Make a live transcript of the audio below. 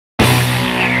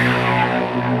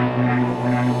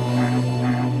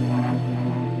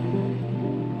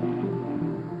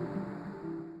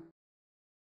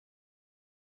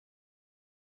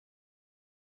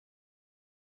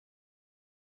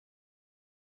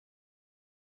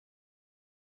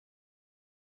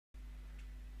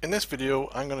In this video,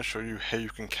 I'm going to show you how you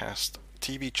can cast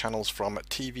TV channels from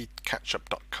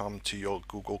TVCatchup.com to your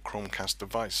Google Chromecast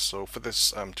device. So for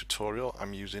this tutorial,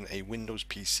 I'm using a Windows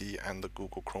PC and the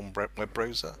Google Chrome web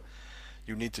browser.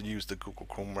 You need to use the Google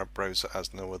Chrome web browser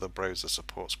as no other browser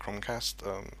supports Chromecast.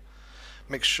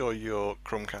 Make sure your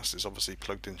Chromecast is obviously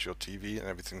plugged into your TV and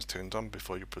everything's turned on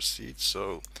before you proceed.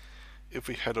 So if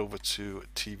we head over to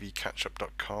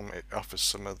TVCatchup.com, it offers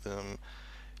some of them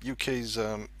UK's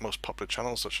most popular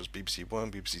channels such as BBC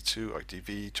One, BBC Two,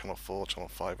 ITV, Channel 4, Channel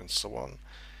 5 and so on.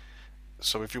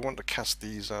 So if you want to cast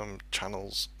these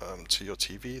channels to your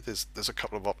TV, there's a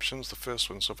couple of options. The first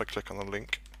one, so if I click on the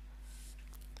link,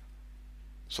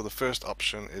 so the first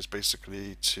option is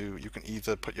basically you can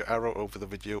either put your arrow over the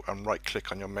video and right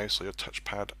click on your mouse or your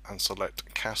touchpad and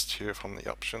select cast here from the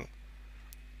option.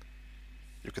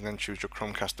 You can then choose your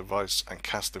Chromecast device and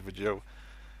cast the video,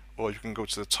 or you can go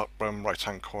to the top right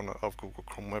hand corner of Google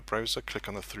Chrome web browser, click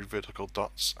on the three vertical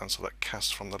dots and select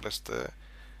cast from the list there,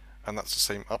 and that's the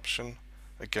same option.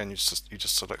 Again, you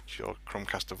just select your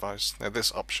Chromecast device. Now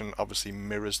this option obviously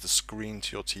mirrors the screen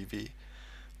to your TV.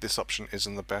 This option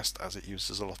isn't the best as it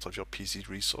uses a lot of your PC's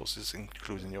resources,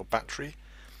 including your battery.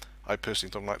 I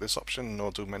personally don't like this option,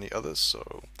 nor do many others.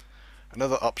 So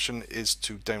another option is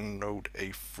to download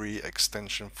a free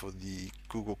extension for the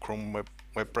Google Chrome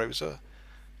web browser.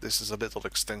 This is a little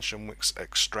extension which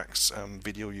extracts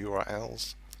video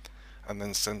URLs and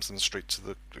then sends them straight to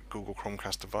the Google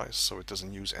Chromecast device, so it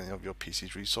doesn't use any of your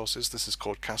PC's resources. This is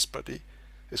called CastBuddy.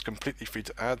 It's completely free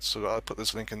to add, so I'll put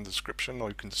this link in the description, or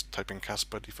you can just type in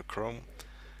CastBuddy for Chrome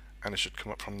and it should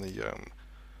come up from the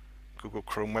Google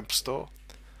Chrome web store.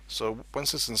 So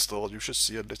once it's installed, you should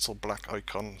see a little black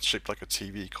icon shaped like a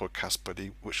TV called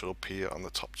CastBuddy, which will appear on the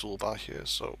top toolbar here.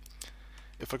 So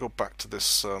if I go back to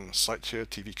this site here,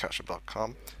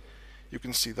 TVCatchup.com, you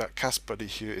can see that CastBuddy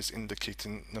here is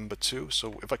indicating number 2.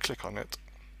 So if I click on it,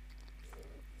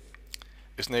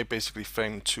 it's now basically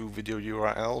found 2 video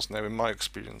URLs. Now in my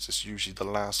experience, it's usually the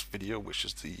last video, which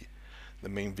is the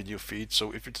main video feed.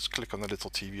 So if you just click on the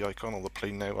little TV icon or the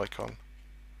play now icon,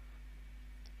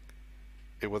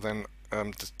 it will then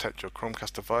detect your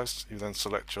Chromecast device. You then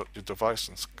select your device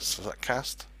and select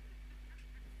cast.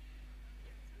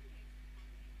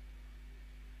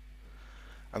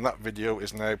 And that video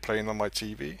is now playing on my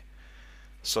TV,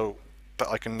 so that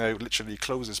I can now literally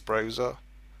close this browser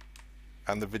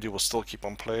and the video will still keep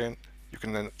on playing. You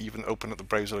can then even open up the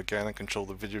browser again and control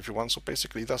the video if you want. So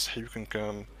basically that's how you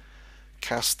can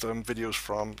cast videos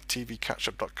from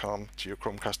TVCatchup.com to your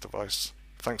Chromecast device.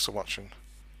 Thanks for watching.